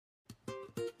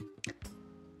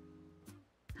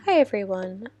Hi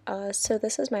everyone, so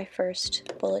this is my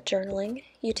first bullet journaling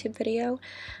YouTube video.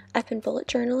 I've been bullet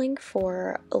journaling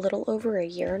for a little over a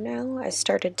year now. I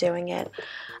started doing it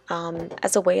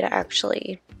as a way to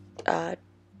actually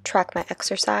track my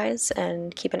exercise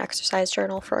and keep an exercise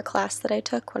journal for a class that I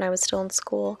took when I was still in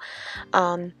school.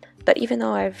 But even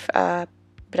though I've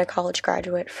been a college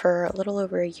graduate for a little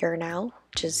over a year now,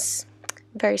 which is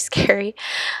very scary,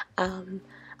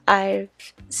 I've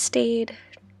stayed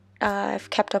I've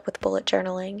kept up with bullet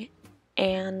journaling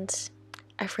and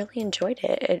I've really enjoyed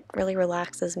it. It really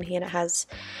relaxes me and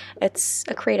it's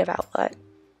a creative outlet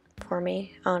for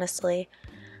me, honestly.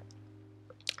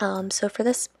 So for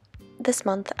this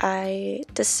month I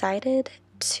decided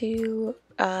to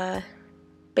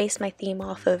base my theme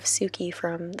off of Suki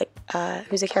from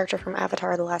who's a character from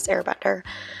Avatar: The Last Airbender,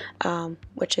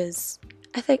 which is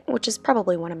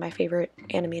probably one of my favorite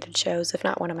animated shows, if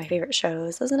not one of my favorite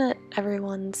shows. Isn't it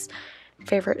everyone's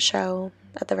favorite show,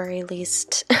 at the very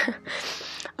least?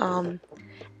 And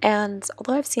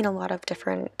although I've seen a lot of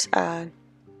different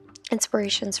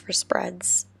inspirations for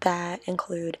spreads that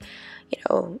include,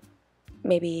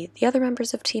 maybe the other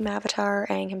members of Team Avatar,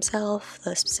 Aang himself,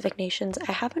 the specific nations,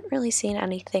 I haven't really seen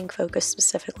anything focused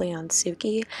specifically on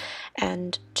Suki,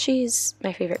 and she's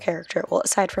my favorite character. Well,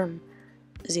 aside from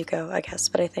Zuko, I guess,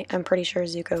 but I'm pretty sure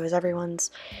Zuko is everyone's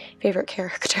favorite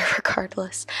character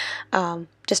regardless.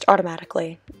 Just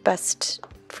automatically. Best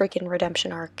freaking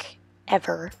redemption arc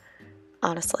ever,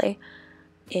 honestly.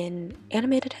 In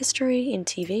animated history, in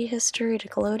TV history,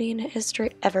 Nickelodeon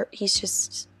history, ever. He's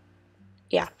just,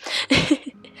 yeah.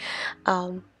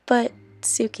 But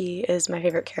Suki is my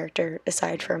favorite character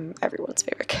aside from everyone's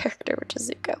favorite character, which is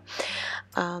Zuko.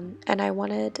 And I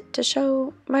wanted to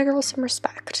show my girl some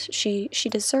respect. She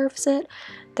deserves it.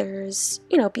 There's,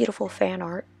 beautiful fan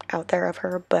art out there of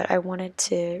her, but I wanted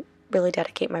to really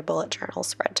dedicate my bullet journal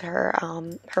spread to her.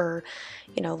 Her,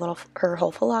 her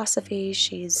whole philosophy.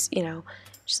 She's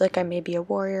like, I may be a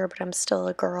warrior, but I'm still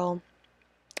a girl.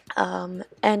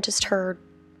 And just her,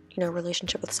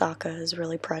 relationship with Sokka is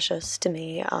really precious to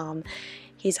me.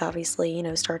 He's obviously,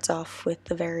 starts off with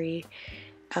the very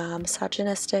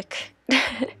misogynistic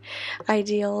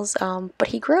ideals, but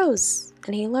he grows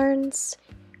and he learns.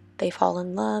 They fall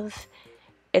in love.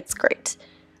 It's great.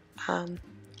 And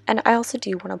I also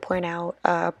do want to point out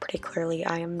pretty clearly,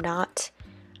 I am not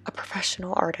a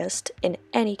professional artist in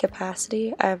any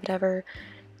capacity. I've never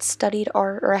studied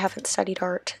art, or I haven't studied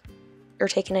art or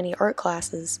taken any art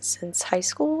classes since high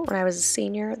school when I was a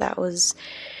senior. That was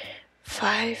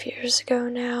 5 years ago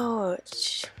now.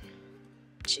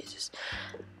 Jesus.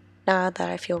 Now that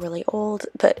I feel really old,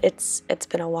 but it's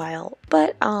been a while.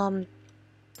 But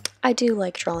I do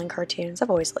like drawing cartoons. I've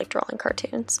always liked drawing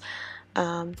cartoons.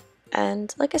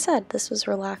 And like I said, this was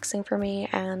relaxing for me,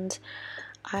 and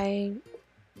I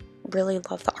really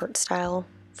love the art style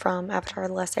from Avatar: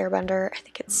 The Last Airbender. I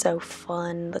think it's so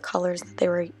fun, the colors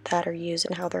that are used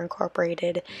and how they're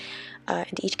incorporated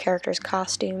into each character's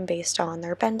costume based on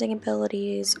their bending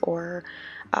abilities or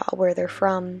where they're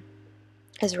from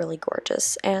is really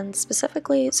gorgeous. And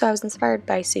specifically, so I was inspired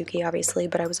by Suki, obviously,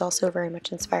 but I was also very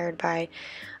much inspired by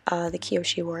the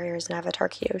Kyoshi warriors in Avatar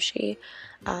Kyoshi.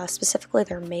 Specifically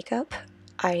their makeup.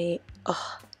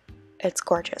 It's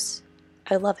gorgeous.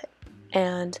 I love it.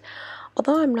 And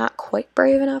although I'm not quite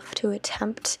brave enough to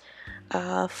attempt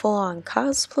full-on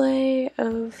cosplay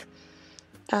of,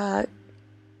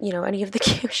 any of the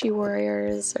Kyoshi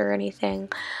warriors or anything,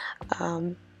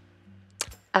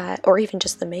 or even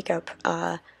just the makeup,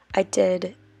 I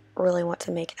did really want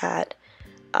to make that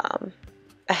a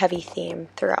heavy theme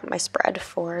throughout my spread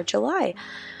for July.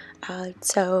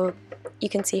 So you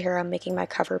can see here I'm making my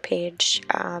cover page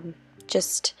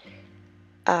just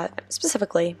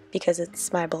specifically because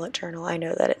it's my bullet journal. I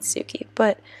know that it's Suki,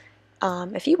 but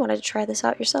if you wanted to try this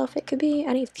out yourself, it could be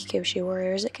any of the Kyoshi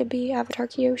warriors, it could be Avatar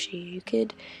Kyoshi, you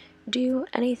could do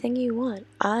anything you want.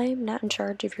 I'm not in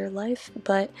charge of your life,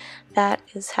 but that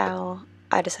is how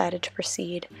I decided to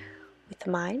proceed with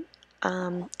mine.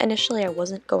 Initially I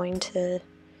wasn't going to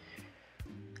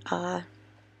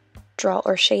draw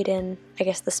or shade in, I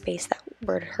guess, the space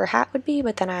where her hat would be,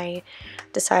 but then I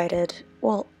decided,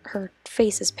 well, her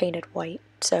face is painted white,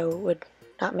 so it would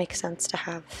not make sense to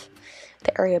have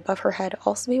the area above her head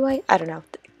also be white. I don't know.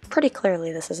 Pretty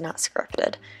clearly this is not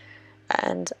scripted.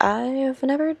 And I've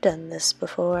never done this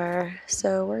before,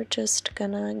 so we're just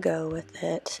gonna go with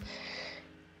it.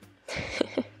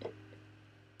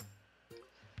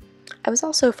 I was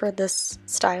also, for this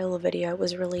style of video,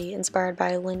 was really inspired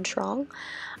by Linh Truong.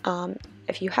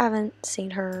 If you haven't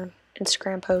seen her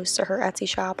Instagram posts or her Etsy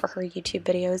shop or her YouTube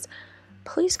videos,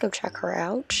 please go check her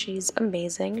out. She's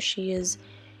amazing. She is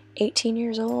 18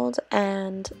 years old,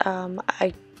 and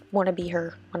I want to be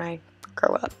her when I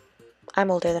grow up.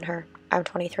 I'm older than her. I'm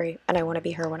 23, and I want to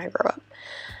be her when I grow up.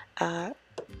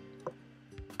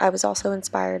 I was also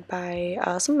inspired by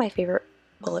some of my favorite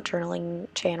bullet journaling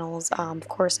channels. Of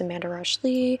course,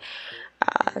 AmandaRachLee,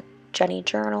 Jenny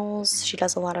Journals. She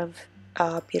does a lot of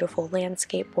beautiful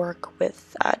landscape work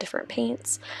with different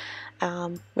paints,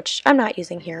 which I'm not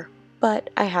using here, but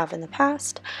I have in the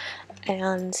past.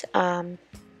 And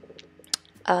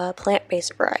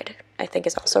Plant-Based Bride, I think,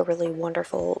 is also a really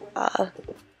wonderful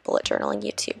bullet journaling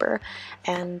YouTuber.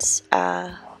 And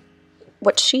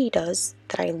what she does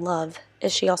that I love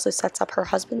is she also sets up her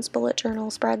husband's bullet journal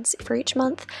spreads for each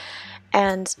month.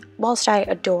 And whilst I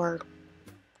adore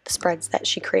the spreads that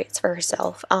she creates for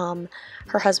herself,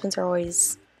 her husband's are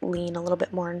always lean a little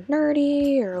bit more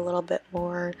nerdy, or a little bit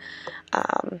more,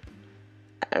 I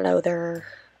don't know,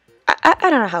 I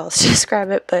don't know how else to describe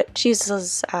it, but she's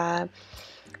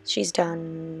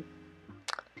done,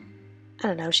 I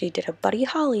don't know, she did a Buddy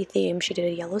Holly theme, she did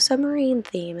a Yellow Submarine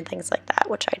theme, and things like that,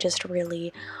 which I just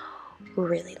really,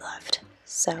 really loved.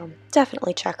 So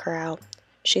definitely check her out.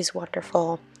 She's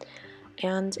wonderful.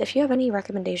 And if you have any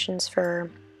recommendations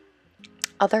for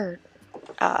other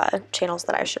channels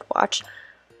that I should watch,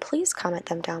 please comment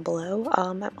them down below.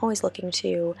 I'm always looking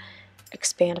to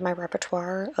expand my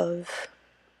repertoire of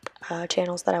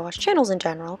channels that I watch, channels in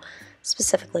general.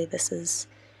 Specifically, this is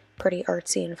pretty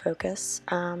artsy in focus,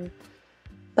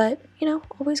 but you know,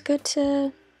 always good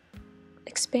to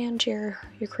expand your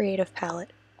creative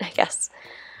palette, I guess.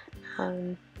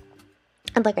 And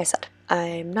like I said,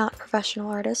 I'm not a professional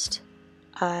artist.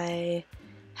 I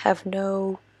have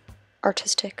no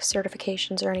artistic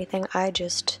certifications or anything. I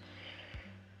just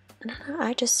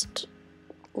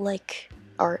like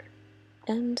art,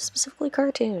 and specifically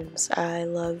cartoons. I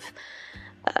love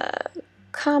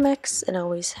comics and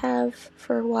always have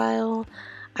for a while.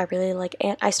 I really like,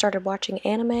 I started watching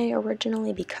anime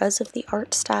originally because of the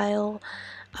art style,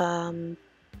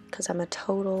 because I'm a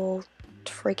total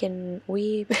freaking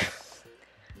weeb,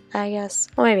 I guess.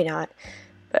 Well, maybe not,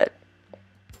 but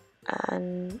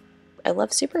I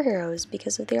love superheroes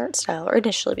because of the art style, or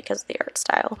initially because of the art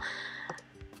style.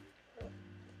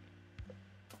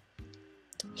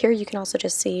 Here you can also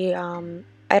just see,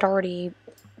 I'd already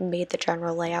made the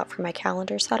general layout for my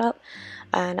calendar setup,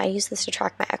 and I use this to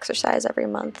track my exercise every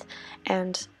month.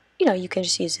 And you know, you can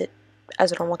just use it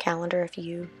as a normal calendar if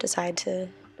you decide to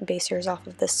base yours off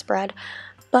of this spread.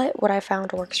 But what I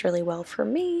found works really well for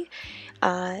me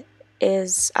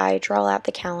is I draw out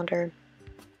the calendar,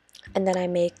 and then I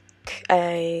make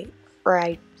I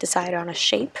decide on a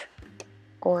shape,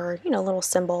 or you know, a little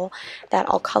symbol that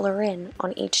I'll color in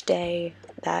on each day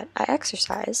that I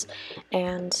exercise.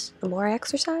 And the more I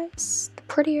exercise, the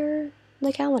prettier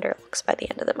the calendar looks by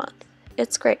the end of the month.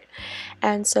 It's great.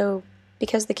 And so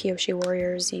because the Kyoshi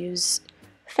warriors use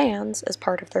fans as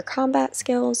part of their combat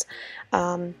skills,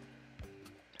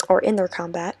 or in their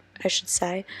combat, I should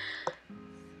say,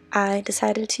 I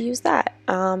decided to use that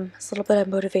as a little bit of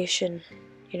motivation.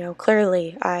 You know,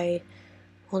 clearly I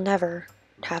will never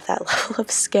have that level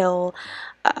of skill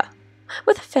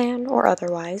with a fan or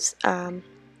otherwise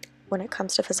when it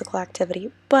comes to physical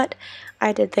activity, but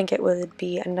I did think it would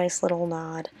be a nice little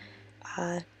nod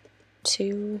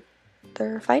to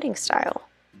their fighting style.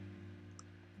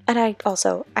 And I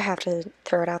have to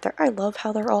throw it out there, I love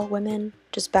how they're all women,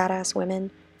 just badass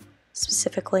women,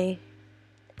 specifically,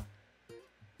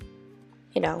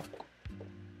 you know,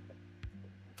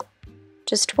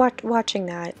 just watching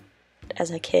that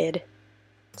as a kid.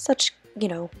 Such, you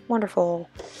know, wonderful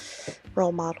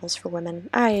role models for women.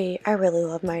 I really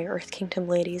love my Earth Kingdom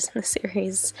ladies in the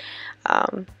series.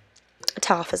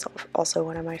 Toph is also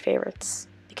one of my favorites,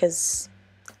 because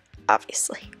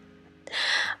obviously.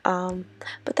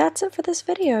 But that's it for this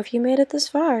video. If you made it this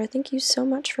far, thank you so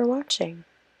much for watching.